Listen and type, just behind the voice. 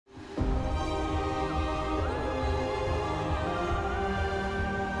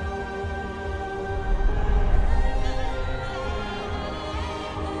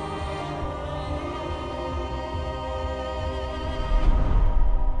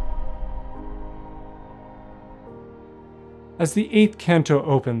As the 8th canto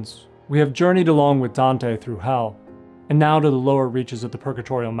opens, we have journeyed along with Dante through hell, and now to the lower reaches of the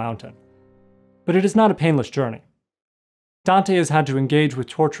Purgatorial mountain. But it is not a painless journey. Dante has had to engage with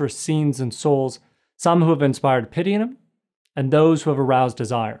torturous scenes and souls, some who have inspired pity in him, and those who have aroused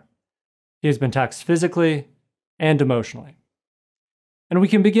desire. He has been taxed physically and emotionally. And we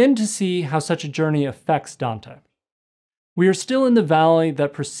can begin to see how such a journey affects Dante. We are still in the valley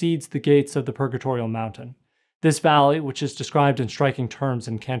that precedes the gates of the Purgatorial mountain. This valley, which is described in striking terms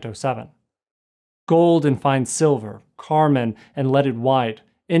in Canto 7. Gold and fine silver, carmine and leaded white,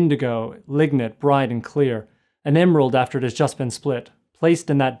 indigo, lignet, bright and clear, an emerald after it has just been split,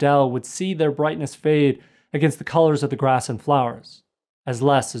 placed in that dell would see their brightness fade against the colors of the grass and flowers, as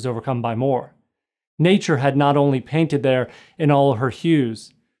less is overcome by more. Nature had not only painted there in all her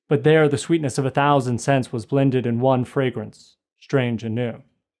hues, but there the sweetness of 1,000 scents was blended in one fragrance, strange and new.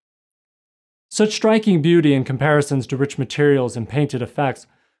 Such striking beauty in comparisons to rich materials and painted effects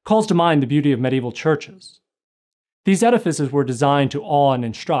calls to mind the beauty of medieval churches. These edifices were designed to awe and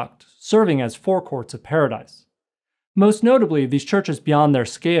instruct, serving as forecourts of paradise. Most notably, these churches beyond their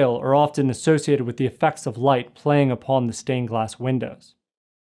scale are often associated with the effects of light playing upon the stained glass windows.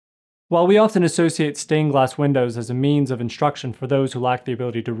 While we often associate stained glass windows as a means of instruction for those who lack the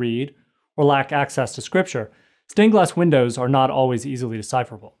ability to read or lack access to scripture, stained glass windows are not always easily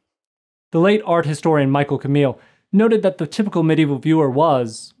decipherable. The late art historian Michael Camille noted that the typical medieval viewer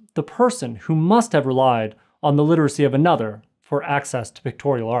was the person who must have relied on the literacy of another for access to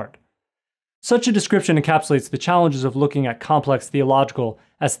pictorial art. Such a description encapsulates the challenges of looking at complex theological,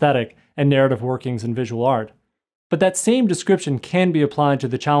 aesthetic, and narrative workings in visual art. But that same description can be applied to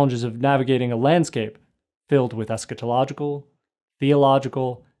the challenges of navigating a landscape filled with eschatological,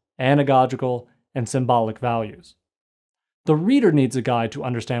 theological, anagogical, and symbolic values. The reader needs a guide to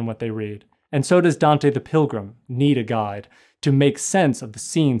understand what they read, and so does Dante the Pilgrim need a guide to make sense of the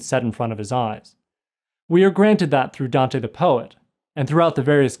scene set in front of his eyes. We are granted that through Dante the poet, and throughout the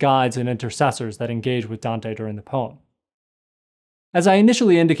various guides and intercessors that engage with Dante during the poem. As I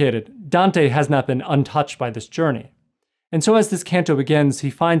initially indicated, Dante has not been untouched by this journey, and so as this canto begins, he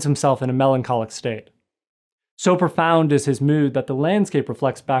finds himself in a melancholic state. So profound is his mood that the landscape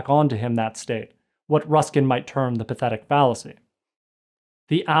reflects back onto him that state, what Ruskin might term the pathetic fallacy.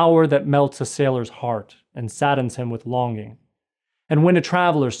 The hour that melts a sailor's heart and saddens him with longing, and when a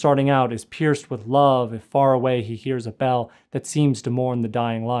traveler starting out is pierced with love if far away he hears a bell that seems to mourn the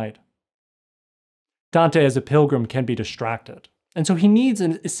dying light. Dante as a pilgrim can be distracted, and so he needs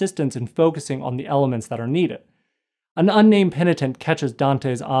an assistance in focusing on the elements that are needed. An unnamed penitent catches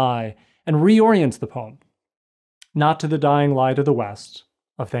Dante's eye and reorients the poem, not to the dying light of the west,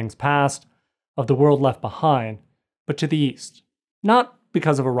 of things past, of the world left behind, but to the east, not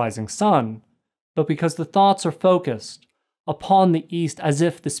because of a rising sun, but because the thoughts are focused upon the east as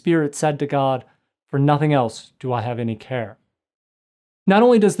if the Spirit said to God, "For nothing else do I have any care." Not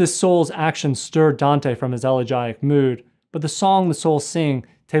only does this soul's action stir Dante from his elegiac mood, but the song the souls sing,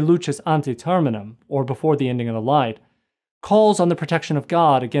 Te lucis ante terminum, or before the ending of the light, calls on the protection of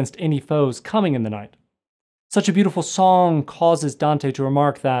God against any foes coming in the night. Such a beautiful song causes Dante to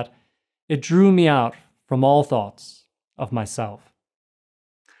remark that it drew me out from all thoughts of myself.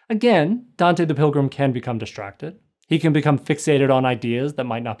 Again, Dante the Pilgrim can become distracted. He can become fixated on ideas that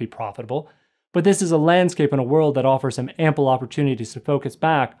might not be profitable, but this is a landscape and a world that offers him ample opportunities to focus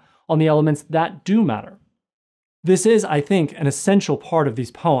back on the elements that do matter. This is, I think, an essential part of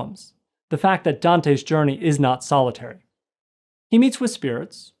these poems, the fact that Dante's journey is not solitary. He meets with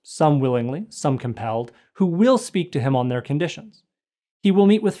spirits, some willingly, some compelled, who will speak to him on their conditions. He will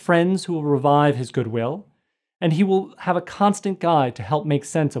meet with friends who will revive his goodwill, and he will have a constant guide to help make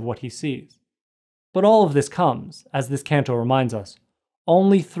sense of what he sees. But all of this comes, as this canto reminds us,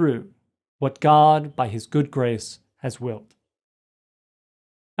 only through what God, by his good grace, has willed.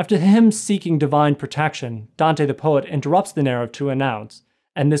 After him seeking divine protection, Dante the poet interrupts the narrative to announce,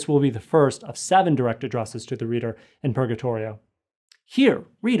 and this will be the first of 7 direct addresses to the reader in Purgatorio. Here,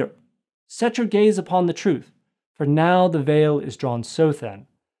 reader, set your gaze upon the truth, for now the veil is drawn so thin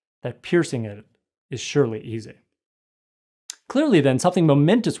that piercing it is surely easy. Clearly then, something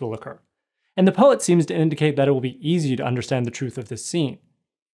momentous will occur, and the poet seems to indicate that it will be easy to understand the truth of this scene.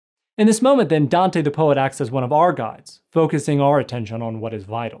 In this moment then, Dante the poet acts as one of our guides, focusing our attention on what is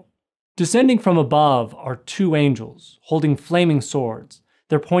vital. Descending from above are 2 angels, holding flaming swords,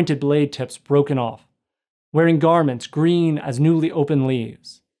 their pointed blade tips broken off, wearing garments green as newly opened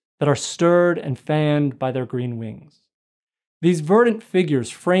leaves, that are stirred and fanned by their green wings. These verdant figures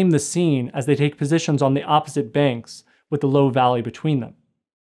frame the scene as they take positions on the opposite banks with the low valley between them.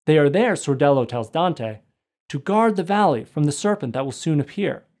 They are there, Sordello tells Dante, to guard the valley from the serpent that will soon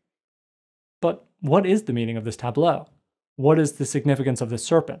appear. But what is the meaning of this tableau? What is the significance of this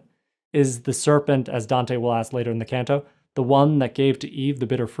serpent? Is the serpent, as Dante will ask later in the canto, the one that gave to Eve the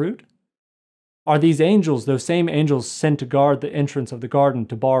bitter fruit? Are these angels those same angels sent to guard the entrance of the garden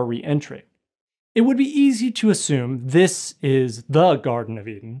to bar re-entry? It would be easy to assume this is the Garden of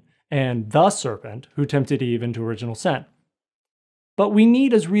Eden and the serpent who tempted Eve into original sin. But we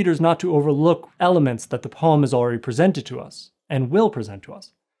need as readers not to overlook elements that the poem has already presented to us and will present to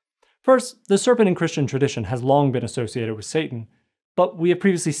us. First, the serpent in Christian tradition has long been associated with Satan, but we have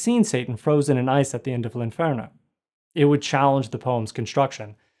previously seen Satan frozen in ice at the end of L'Inferno. It would challenge the poem's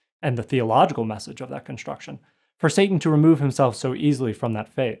construction, and the theological message of that construction, for Satan to remove himself so easily from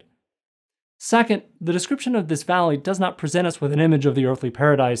that fate. Second, the description of this valley does not present us with an image of the earthly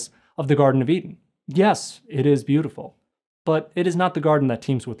paradise of the Garden of Eden. Yes, it is beautiful, but it is not the garden that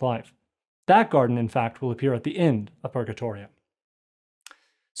teems with life. That garden, in fact, will appear at the end of Purgatorio.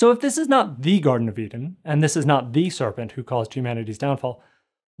 So if this is not the Garden of Eden, and this is not the serpent who caused humanity's downfall,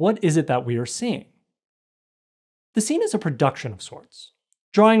 what is it that we are seeing? The scene is a production of sorts,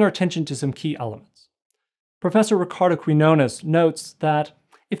 drawing our attention to some key elements. Professor Riccardo Quinones notes that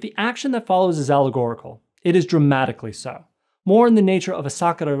if the action that follows is allegorical, it is dramatically so, more in the nature of a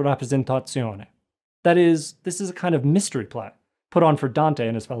sacra rappresentazione. That is, this is a kind of mystery play, put on for Dante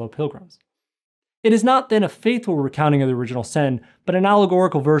and his fellow pilgrims. It is not then a faithful recounting of the original sin, but an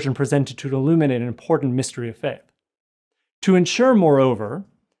allegorical version presented to illuminate an important mystery of faith. To ensure, moreover,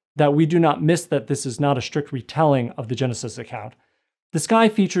 that we do not miss that this is not a strict retelling of the Genesis account, the sky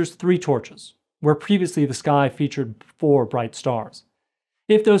features 3 torches, where previously the sky featured 4 bright stars.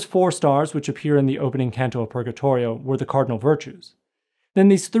 If those 4 stars which appear in the opening canto of Purgatorio were the cardinal virtues, then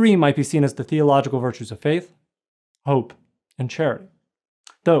these 3 might be seen as the theological virtues of faith, hope, and charity,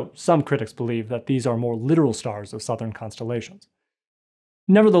 though some critics believe that these are more literal stars of southern constellations.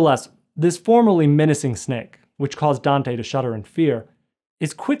 Nevertheless, this formerly menacing snake, which caused Dante to shudder in fear,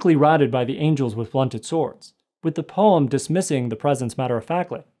 is quickly routed by the angels with blunted swords, with the poem dismissing the presence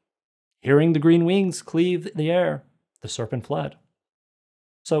matter-of-factly. Hearing the green wings cleave the air, the serpent fled.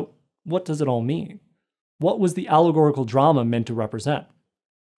 So, what does it all mean? What was the allegorical drama meant to represent?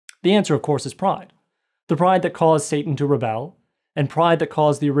 The answer, of course, is pride. The pride that caused Satan to rebel, and pride that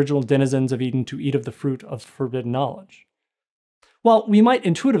caused the original denizens of Eden to eat of the fruit of forbidden knowledge. While we might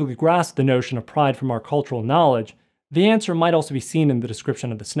intuitively grasp the notion of pride from our cultural knowledge, the answer might also be seen in the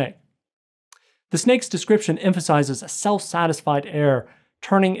description of the snake. The snake's description emphasizes a self-satisfied air,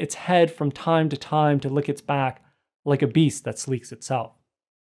 turning its head from time to lick its back like a beast that sleeks itself.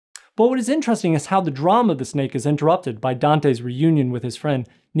 But what is interesting is how the drama of the snake is interrupted by Dante's reunion with his friend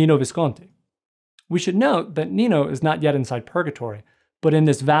Nino Visconti. We should note that Nino is not yet inside Purgatory, but in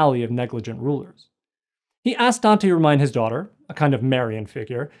this valley of negligent rulers. He asks Dante to remind his daughter, a kind of Marian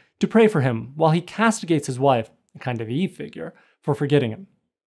figure, to pray for him, while he castigates his wife, a kind of Eve figure, for forgetting him.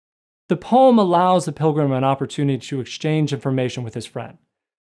 The poem allows the pilgrim an opportunity to exchange information with his friend,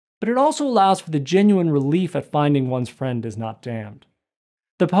 but it also allows for the genuine relief at finding one's friend is not damned.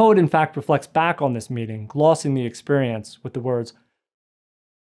 The poet, in fact, reflects back on this meeting, glossing the experience with the words,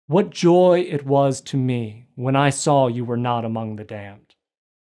 "What joy it was to me when I saw you were not among the damned."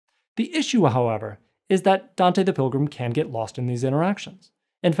 The issue, however, is that Dante the Pilgrim can get lost in these interactions.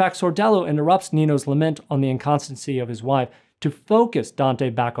 In fact, Sordello interrupts Nino's lament on the inconstancy of his wife to focus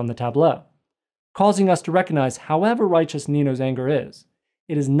Dante back on the tableau, causing us to recognize however righteous Nino's anger is,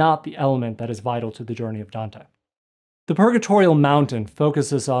 it is not the element that is vital to the journey of Dante. The Purgatorial Mountain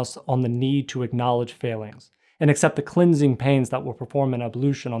focuses us on the need to acknowledge failings and accept the cleansing pains that will perform an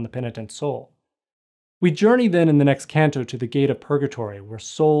ablution on the penitent soul. We journey then in the next canto to the gate of Purgatory, where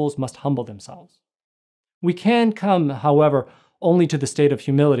souls must humble themselves. We can come, however, only to the state of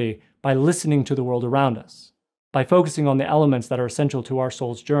humility by listening to the world around us, by focusing on the elements that are essential to our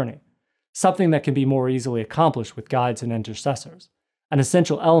soul's journey, something that can be more easily accomplished with guides and intercessors, an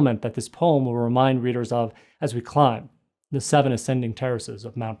essential element that this poem will remind readers of as we climb the 7 ascending terraces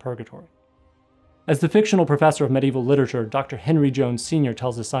of Mount Purgatory. As the fictional professor of medieval literature, Dr. Henry Jones Sr.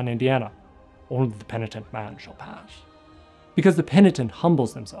 tells his son Indiana, "Only the penitent man shall pass," because the penitent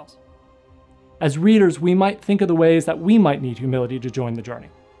humbles themselves. As readers, we might think of the ways that we might need humility to join the journey,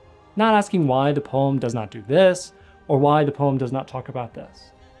 not asking why the poem does not do this, or why the poem does not talk about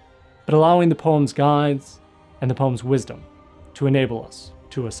this, but allowing the poem's guides and the poem's wisdom to enable us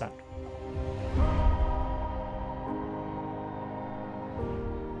to ascend.